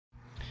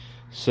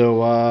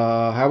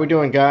How we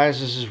doing,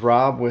 guys? This is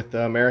Rob with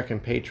American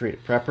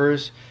Patriot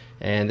Preppers,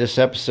 and this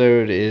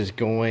episode is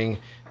going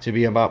to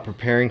be about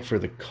preparing for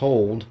the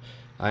cold.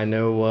 I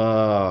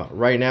know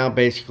right now,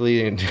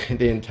 basically,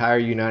 the entire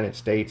United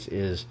States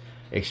is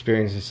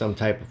experiencing some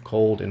type of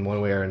cold in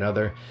one way or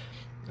another.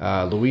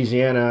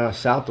 Louisiana,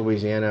 South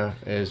Louisiana,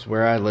 is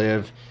where I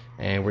live,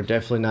 and we're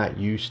definitely not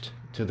used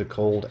to the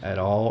cold at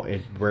all.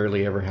 It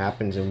rarely ever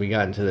happens, and we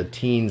got into the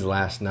teens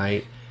last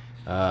night.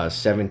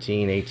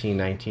 17, 18,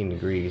 19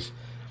 degrees.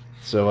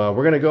 We're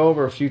going to go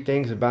over a few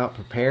things about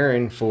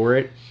preparing for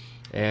it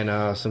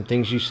and some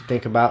things you should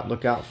think about,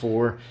 look out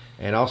for.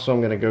 And also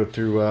I'm going to go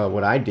through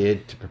what I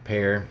did to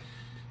prepare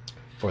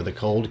for the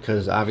cold,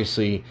 because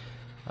obviously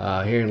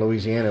here in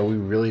Louisiana we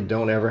really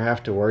don't ever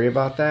have to worry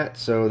about that.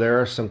 So there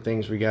are some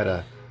things we got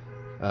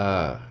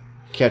to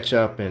catch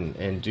up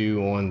and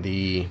do on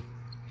the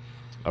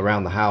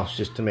around the house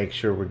just to make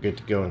sure we're good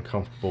to go and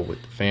comfortable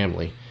with the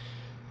family.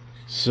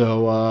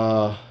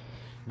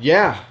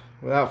 Yeah,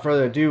 without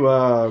further ado,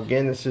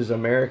 again, this is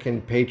American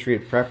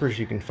Patriot Preppers.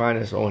 You can find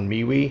us on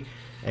MeWe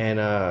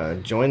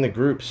and join the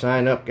group.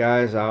 Sign up,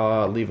 guys.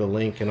 I'll leave a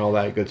link and all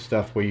that good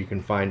stuff where you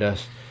can find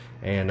us,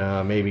 and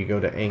maybe go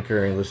to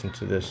Anchor and listen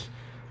to this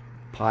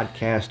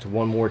podcast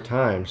one more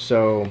time.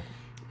 So,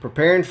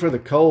 preparing for the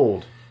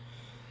cold.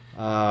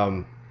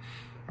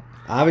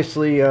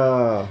 Obviously,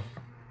 how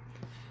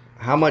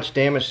much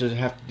damage does it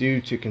have to do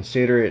to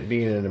consider it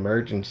being an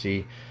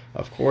emergency?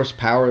 Of course,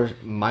 power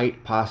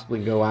might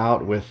possibly go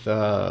out with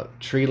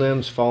tree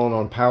limbs falling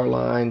on power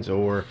lines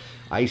or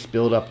ice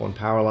buildup on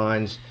power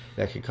lines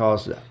that could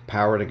cause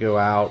power to go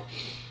out.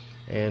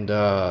 And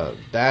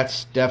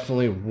that's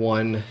definitely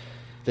one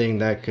thing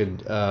that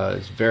could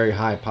is very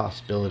high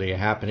possibility of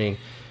happening.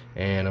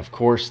 And of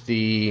course,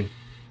 the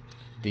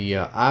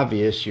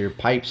obvious, your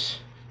pipes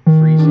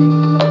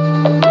freezing.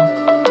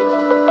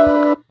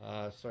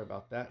 Sorry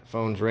about that.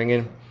 Phone's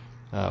ringing.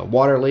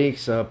 Water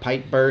leaks,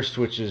 pipe burst,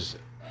 which is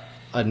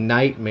a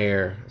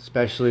nightmare,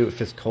 especially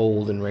if it's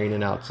cold and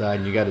raining outside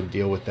and you got to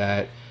deal with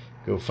that.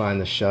 Go find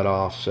the shut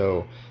off.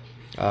 So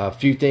a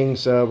few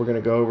things we're going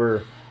to go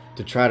over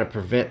to try to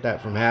prevent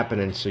that from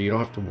happening, so you don't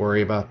have to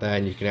worry about that,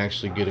 and you can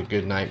actually get a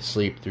good night's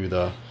sleep through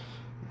the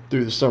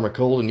summer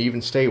cold and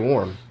even stay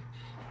warm.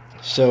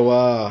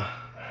 So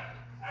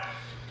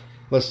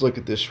let's look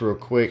at this real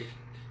quick.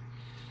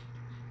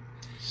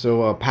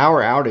 So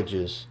power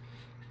outages.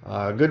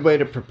 A good way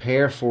to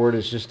prepare for it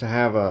is just to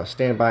have a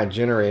standby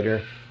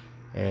generator.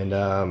 And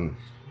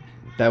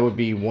that would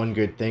be one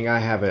good thing. I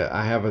have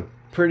a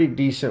pretty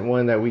decent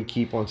one that we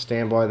keep on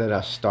standby that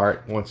I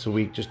start once a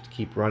week just to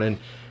keep running,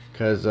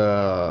 because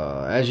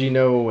as you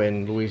know,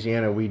 in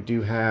Louisiana we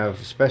do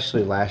have,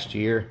 especially last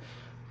year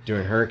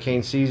during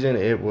hurricane season,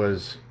 it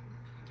was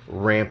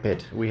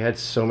rampant. We had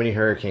so many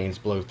hurricanes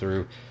blow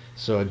through,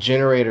 so a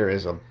generator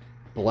is a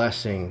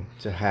blessing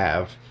to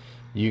have.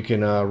 You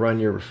can run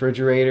your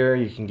refrigerator,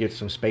 you can get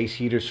some space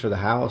heaters for the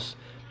house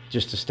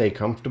just to stay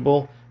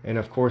comfortable. And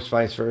of course,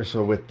 vice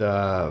versa with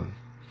the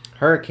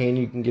hurricane,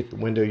 you can get the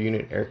window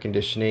unit air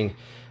conditioning.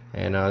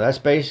 And that's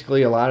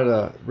basically a lot of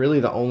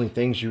the only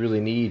things you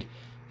really need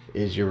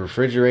is your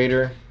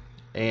refrigerator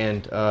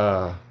and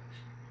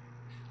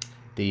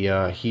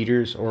the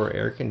heaters or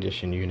air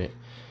conditioning unit.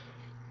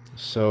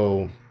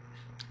 So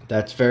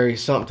that's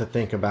something to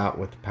think about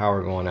with the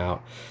power going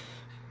out.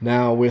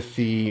 Now with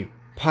the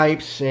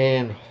pipes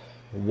and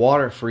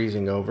water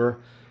freezing over,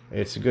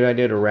 it's a good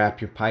idea to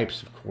wrap your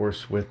pipes, of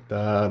course, with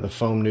the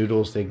foam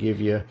noodles they give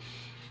you.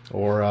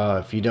 Or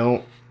if you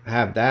don't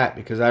have that,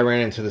 because I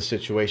ran into the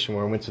situation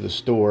where I went to the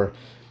store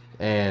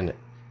and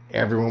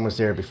everyone was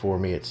there before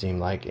me, it seemed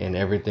like, and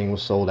everything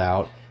was sold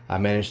out. I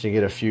managed to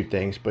get a few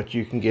things, but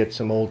you can get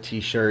some old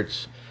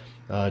t-shirts,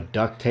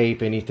 duct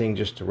tape, anything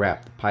just to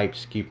wrap the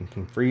pipes, keep them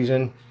from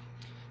freezing.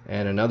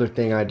 And another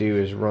thing I do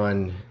is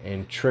run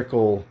and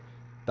trickle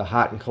the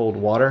hot and cold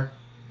water.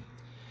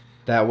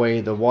 That way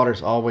the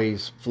water's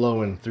always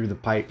flowing through the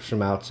pipes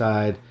from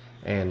outside,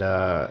 and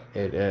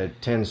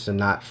it tends to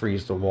not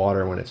freeze the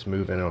water when it's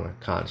moving on a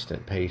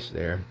constant pace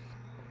there.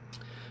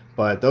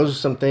 But those are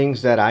some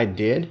things that I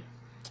did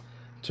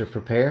to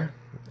prepare,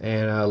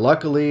 and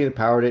luckily the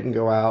power didn't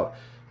go out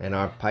and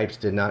our pipes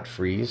did not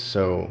freeze,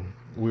 so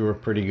we were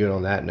pretty good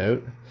on that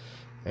note.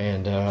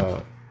 And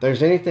if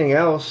there's anything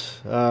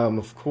else,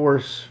 of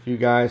course, if you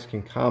guys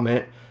can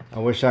comment. I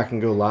wish I can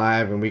go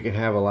live and we can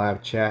have a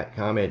live chat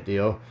comment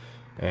deal,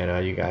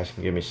 and you guys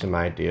can give me some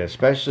ideas,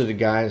 especially the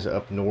guys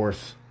up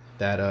north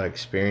that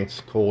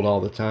experience cold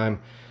all the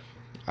time.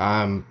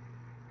 I'm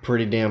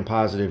pretty damn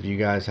positive you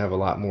guys have a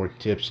lot more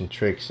tips and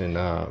tricks and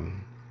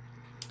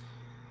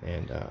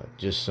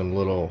just some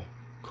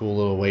cool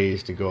little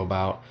ways to go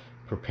about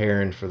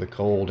preparing for the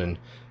cold and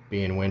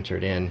being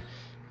wintered in.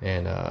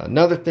 And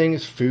another thing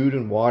is food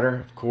and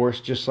water, of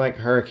course. Just like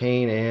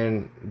hurricane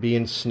and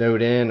being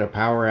snowed in or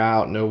power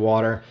out, no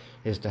water,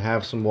 is to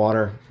have some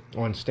water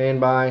on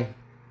standby,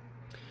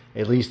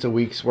 at least a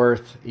week's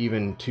worth,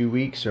 even 2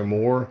 weeks or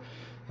more.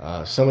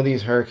 Some of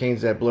these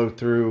hurricanes that blow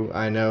through,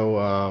 I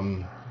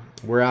know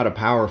we're out of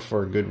power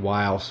for a good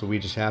while, so we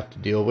just have to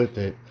deal with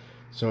it.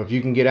 So if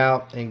you can get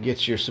out and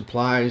get your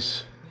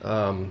supplies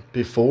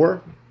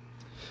before,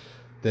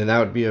 then that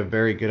would be a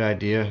very good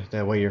idea.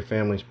 That way your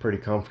family's pretty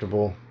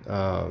comfortable.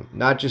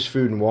 Not just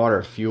food and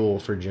water, fuel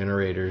for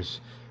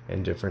generators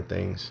and different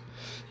things.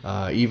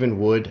 Even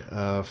wood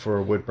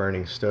for wood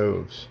burning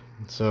stoves.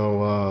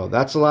 So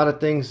that's a lot of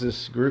things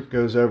this group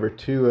goes over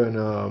to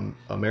an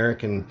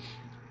American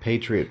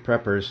Patriot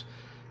Preppers.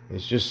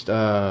 It's just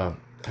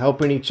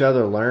helping each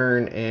other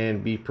learn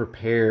and be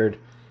prepared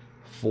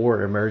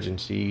for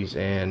emergencies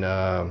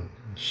and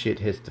shit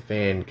hits the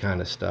fan kind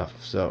of stuff.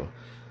 So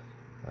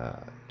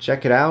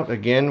check it out.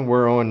 Again,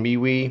 we're on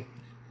MeWe,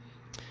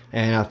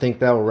 and I think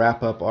that will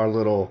wrap up our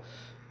little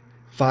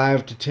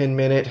 5 to 10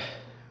 minute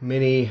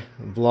mini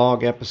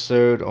vlog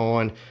episode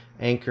on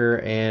Anchor.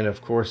 And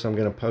of course, I'm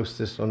going to post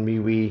this on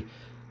MeWe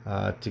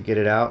to get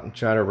it out and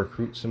try to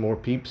recruit some more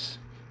peeps.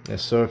 And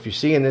so if you're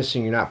seeing this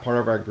and you're not part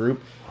of our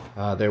group,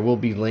 there will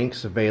be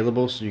links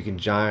available so you can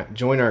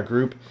join our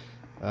group.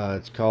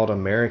 It's called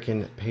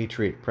American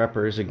Patriot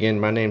Preppers. Again,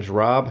 my name's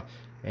Rob,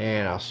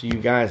 and I'll see you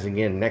guys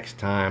again next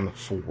time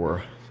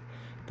for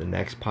the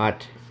next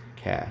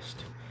podcast.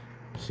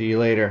 See you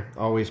later.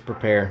 Always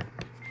prepare.